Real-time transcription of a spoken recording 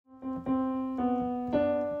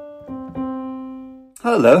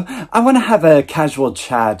Hello. I want to have a casual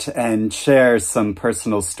chat and share some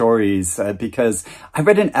personal stories because I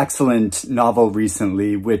read an excellent novel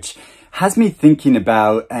recently which has me thinking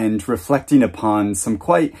about and reflecting upon some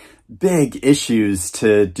quite big issues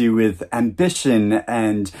to do with ambition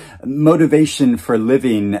and motivation for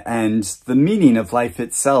living and the meaning of life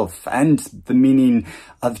itself and the meaning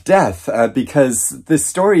of death, because this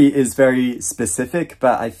story is very specific,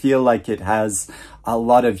 but I feel like it has a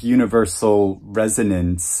lot of universal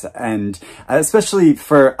resonance, and especially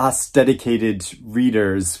for us dedicated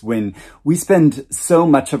readers, when we spend so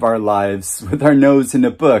much of our lives with our nose in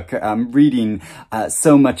a book, reading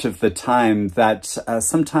so much of the time that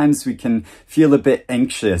sometimes we can feel a bit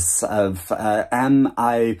anxious of, am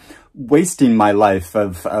I wasting my life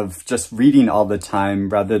of just reading all the time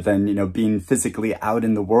rather than, being physically out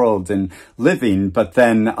in the world and living. But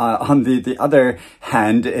then on the other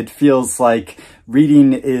hand, it feels like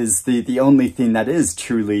reading is the only thing that is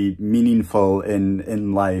truly meaningful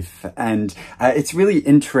in life. And it's really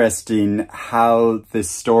interesting how this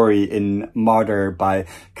story in Martyr by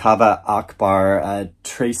Kaveh Akbar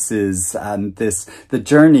traces the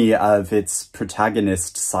journey of its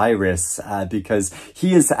protagonist, Cyrus, because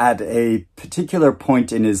he is at a particular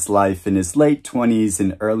point in his life, in his late 20s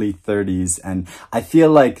and early 30s. And I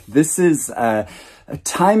feel like this is a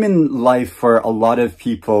time in life for a lot of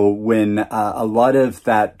people when a lot of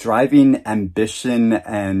that driving ambition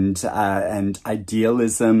and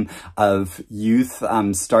idealism of youth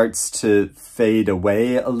starts to fade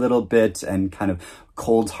away a little bit, and kind of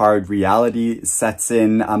cold, hard reality sets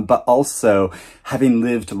in, but also having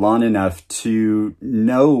lived long enough to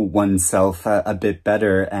know oneself a bit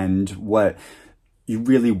better and what you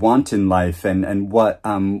really want in life, and what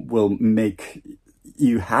will make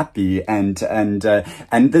you happy. And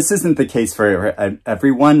this isn't the case for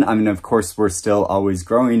everyone. I mean, of course, we're still always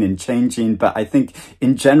growing and changing, but I think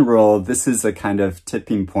in general, this is a kind of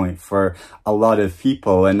tipping point for a lot of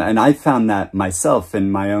people. And I found that myself in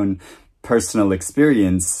my own personal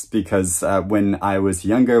experience, because when I was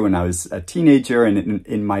younger, when I was a teenager and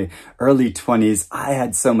in my early 20s, I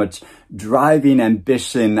had so much driving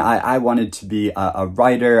ambition. I wanted to be a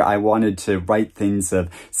writer. I wanted to write things of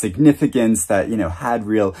significance that, had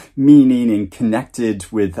real meaning and connected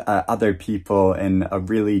with other people in a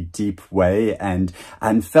really deep way, and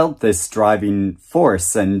felt this driving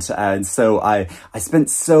force. And so I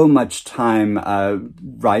spent so much time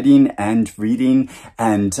writing and reading,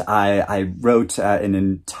 and I wrote an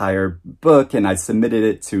entire book, and I submitted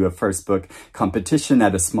it to a first book competition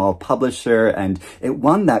at a small publisher, and it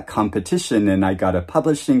won that competition, and I got a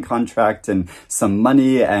publishing contract and some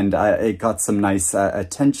money, and it got some nice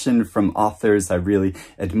attention from authors I really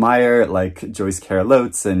admire, like Joyce Carol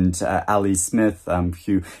Oates and Ali Smith,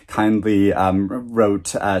 who kindly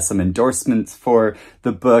wrote some endorsements for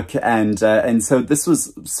the book. And so this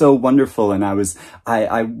was so wonderful, and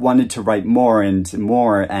I wanted to write more and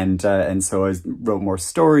more, and so I wrote more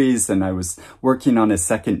stories, and I was working on a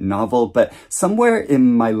second novel. But somewhere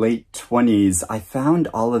in my late 20s, I found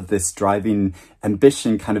all of this driving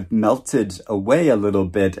ambition kind of melted away a little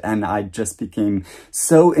bit, and I just became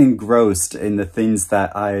so engrossed in the things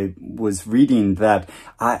that I was reading that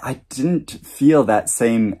I didn't feel that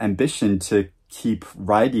same ambition to keep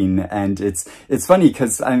writing. And it's funny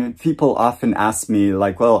because people often ask me,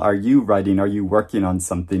 like, well, are you writing? Are you working on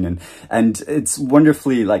something? And it's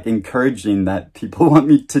wonderfully encouraging that people want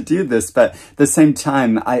me to do this, but at the same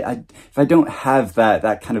time, if I don't have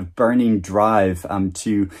that kind of burning drive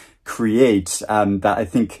to create, that I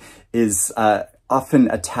think is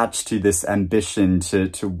often attached to this ambition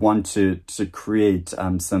to want to create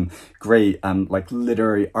some great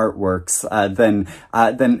literary artworks, then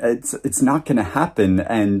it's not going to happen.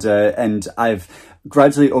 And I've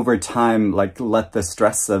gradually over time let the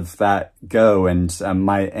stress of that go, and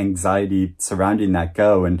my anxiety surrounding that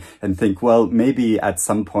go, and think, well, maybe at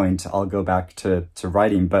some point I'll go back to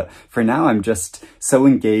writing. But for now, I'm just so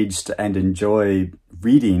engaged and enjoy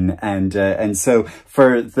reading. And so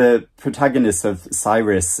for the protagonist of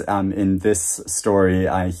Cyrus in this story,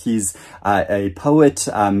 he's a poet,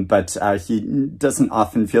 but he doesn't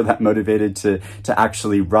often feel that motivated to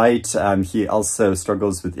actually write. He also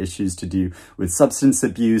struggles with issues to do with substance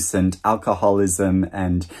abuse and alcoholism,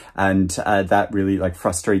 and that really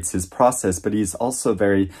frustrates his process. But he's also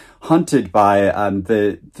very haunted by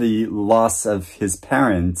the loss of his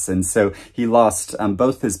parents, and so he lost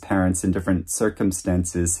both his parents in different circumstances.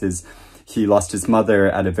 he lost his mother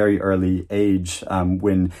at a very early age.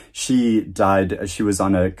 When she died, she was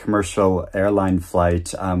on a commercial airline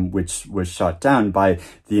flight, which was shot down by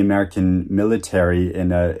the American military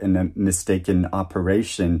in a mistaken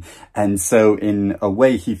operation. And so in a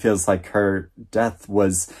way, he feels like her death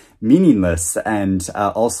was meaningless. And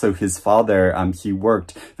also his father, he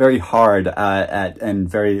worked very hard at and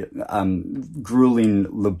very grueling,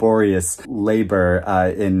 laborious labor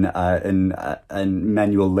in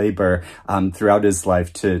manual labor throughout his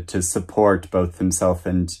life to support both himself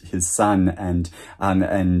and his son, and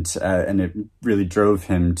it really drove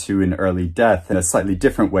him to an early death. In a slightly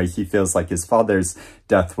different way, he feels like his father's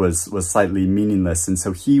death was slightly meaningless, and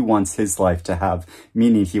so he wants his life to have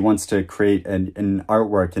meaning. He wants to create an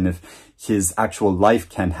artwork, and if his actual life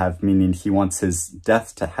can have meaning, he wants his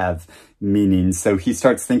death to have meaning. So he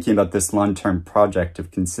starts thinking about this long-term project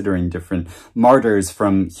of considering different martyrs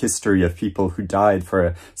from history of people who died for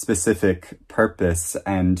a specific purpose,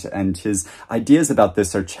 and his ideas about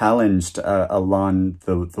this are challenged along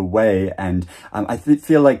the way. And I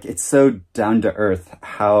feel like it's so down to earth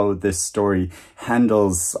how this story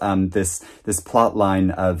handles this plot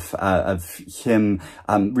line of him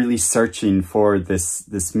really searching for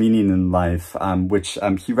this meaning in life, which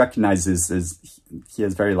he recognizes is he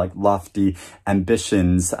has very lofty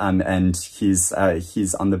ambitions, and he's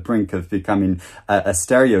on the brink of becoming a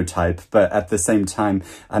stereotype. But at the same time,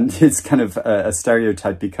 it's kind of a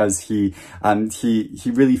stereotype because he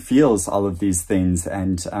really feels all of these things,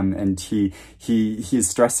 and he is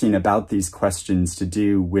stressing about these questions to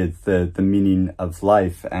do with the meaning of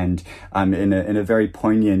life, and in a very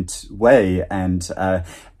poignant way.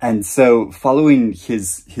 And so following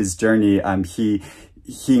his journey,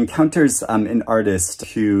 he encounters an artist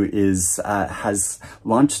who has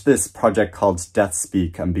launched this project called Death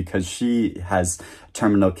Speak, because she has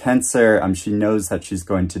terminal cancer. She knows that she's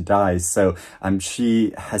going to die. So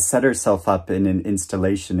she has set herself up in an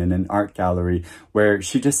installation in an art gallery where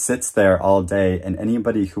she just sits there all day, and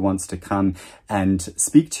anybody who wants to come and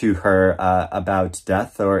speak to her about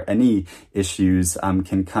death or any issues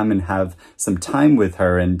can come and have some time with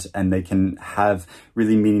her, and they can have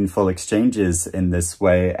really meaningful exchanges in this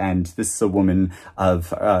way. And this is a woman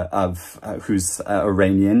who's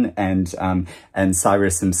Iranian, and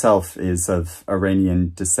Cyrus himself is of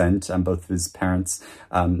Iranian descent. Both of his parents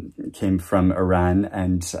came from Iran,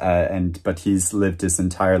 but he's lived his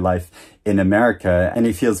entire life in America, and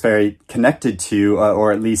he feels very connected to,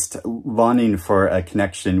 or at least longing for a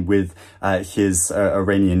connection with his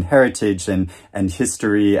Iranian heritage and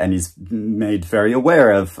history, and he's made very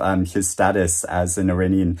aware of his status as an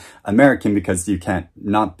Iranian American, because you can't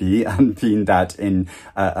not be being that in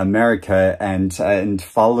America, and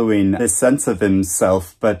following this sense of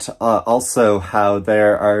himself, but also how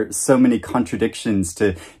there are so many contradictions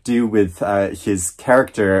to do with his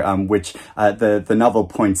character, which the novel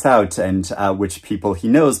points out, and which people he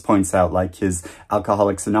knows points out, like his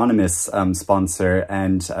Alcoholics Anonymous sponsor,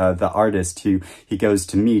 and the artist who he goes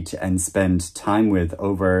to meet and spend time with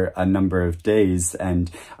over a number of days.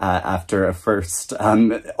 And after a first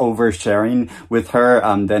oversharing with her,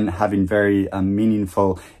 then having very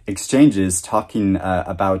meaningful exchanges talking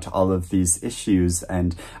about all of these issues,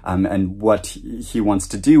 and what he wants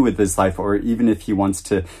to do with his life, or even if he wants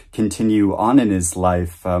to continue on in his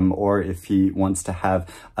life, or if he wants to have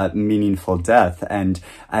a meaningful death. And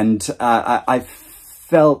I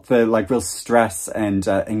felt the real stress and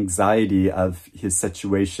anxiety of his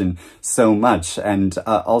situation so much, and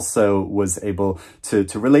also was able to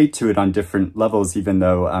relate to it on different levels, even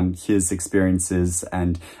though his experiences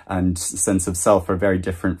and sense of self are very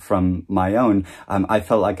different from my own. I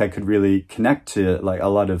felt like I could really connect to a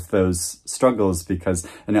lot of those struggles, because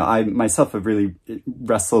I myself have really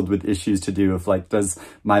wrestled with issues to do of does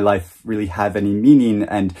my life really have any meaning,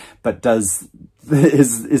 but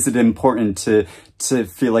is it important to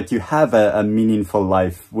feel like you have a meaningful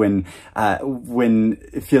life when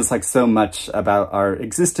it feels like so much about our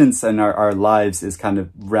existence and our lives is kind of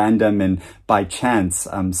random and by chance?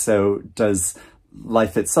 So does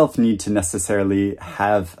life itself need to necessarily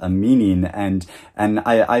have a meaning? And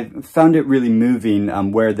I found it really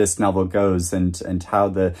moving where this novel goes, and how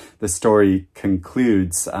the story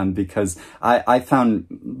concludes, because I found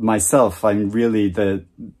myself, really the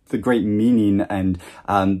great meaning and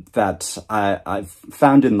that I've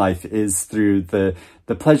found in life is through the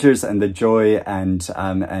pleasures and the joy and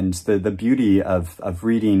the beauty of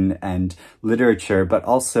reading and literature, but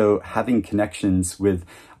also having connections with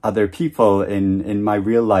other people in my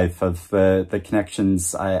real life, of the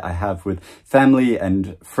connections I have with family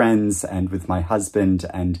and friends and with my husband,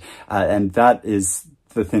 and that is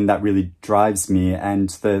the thing that really drives me, and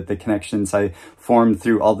the connections I form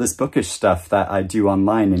through all this bookish stuff that I do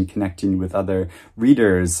online and connecting with other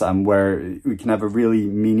readers, where we can have a really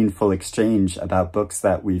meaningful exchange about books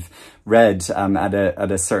that we've read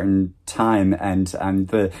at a certain time. And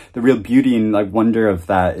the real beauty and like wonder of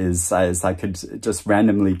that is I could just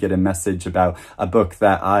randomly get a message about a book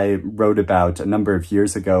that I wrote about a number of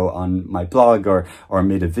years ago on my blog, or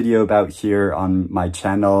made a video about here on my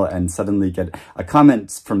channel, and suddenly get a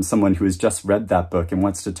comment from someone who has just read that book and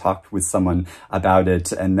wants to talk with someone about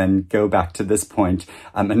it, and then go back to this point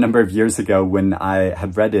a number of years ago when I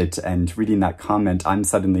had read it, and reading that comment, I'm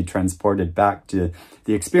suddenly transported back to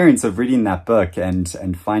the experience of reading that book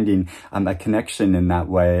and finding a connection in that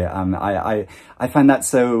way. I find that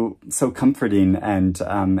so comforting,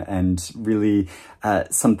 and really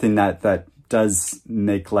something that does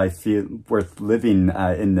make life feel worth living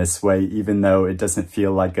in this way, even though it doesn't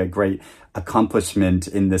feel like a great accomplishment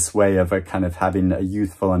in this way of a kind of having a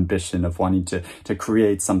youthful ambition of wanting to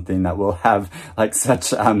create something that will have like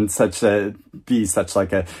such a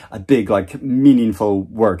big like meaningful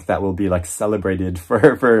work that will be like celebrated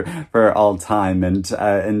for all time.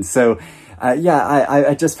 And so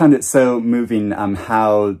I just found it so moving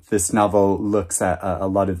how this novel looks at a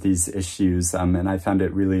lot of these issues, and I found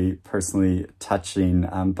it really personally touching,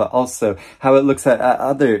 but also how it looks at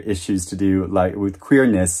other issues to do like with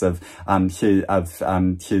queerness of his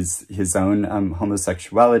own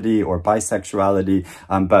homosexuality or bisexuality,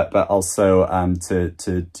 but also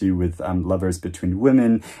to do with lovers between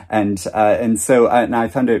women, and so I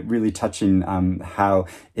found it really touching how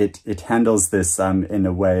it handles this in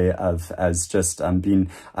a way of as just being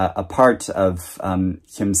a part of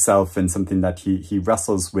himself, and something that he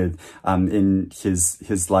wrestles with in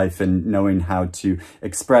his life, and knowing how to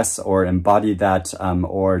express or embody that,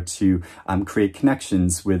 or to create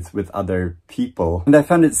connections with other people. And I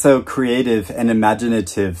found it so creative and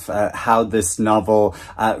imaginative how this novel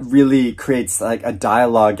really creates like a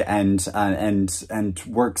dialogue and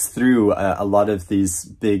works through a lot of these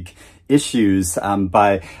big issues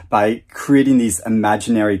by creating these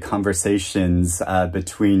imaginary conversations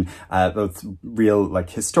between both real like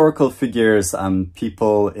historical figures,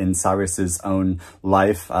 people in Cyrus's own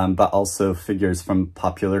life, but also figures from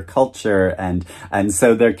popular culture, and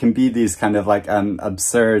so there can be these kind of like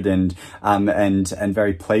absurd and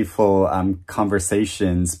very playful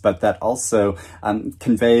conversations, but that also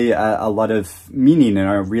convey a lot of meaning and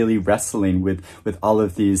are really wrestling with all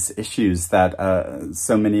of these issues that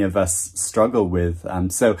so many of us struggle with.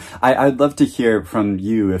 So I'd love to hear from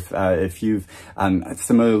you if you've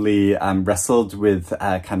similarly wrestled with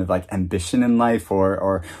kind of like ambition in life,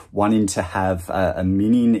 or wanting to have a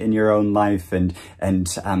meaning in your own life, and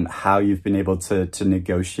how you've been able to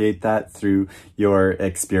negotiate that through your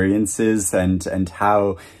experiences, and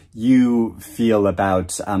how you feel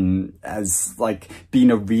about as like being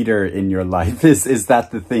a reader in your life. Is that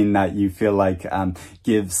the thing that you feel like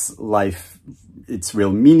gives life its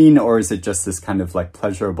real meaning, or is it just this kind of like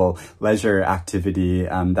pleasurable leisure activity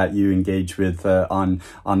that you engage with on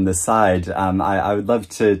the side? I would love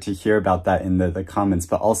to hear about that in the comments,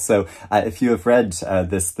 but also if you have read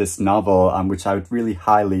this novel, which I would really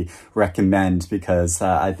highly recommend, because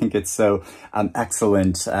I think it's so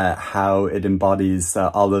excellent how it embodies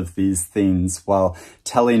all of these things while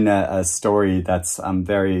telling a story that's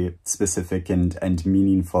very specific and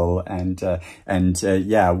meaningful, and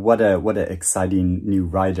yeah, what a exciting new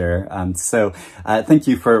writer. So thank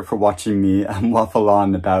you for watching me waffle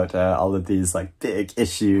on about all of these like big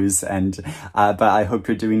issues, and but I hope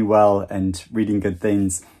you're doing well and reading good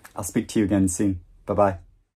things. I'll speak to you again soon. Bye bye.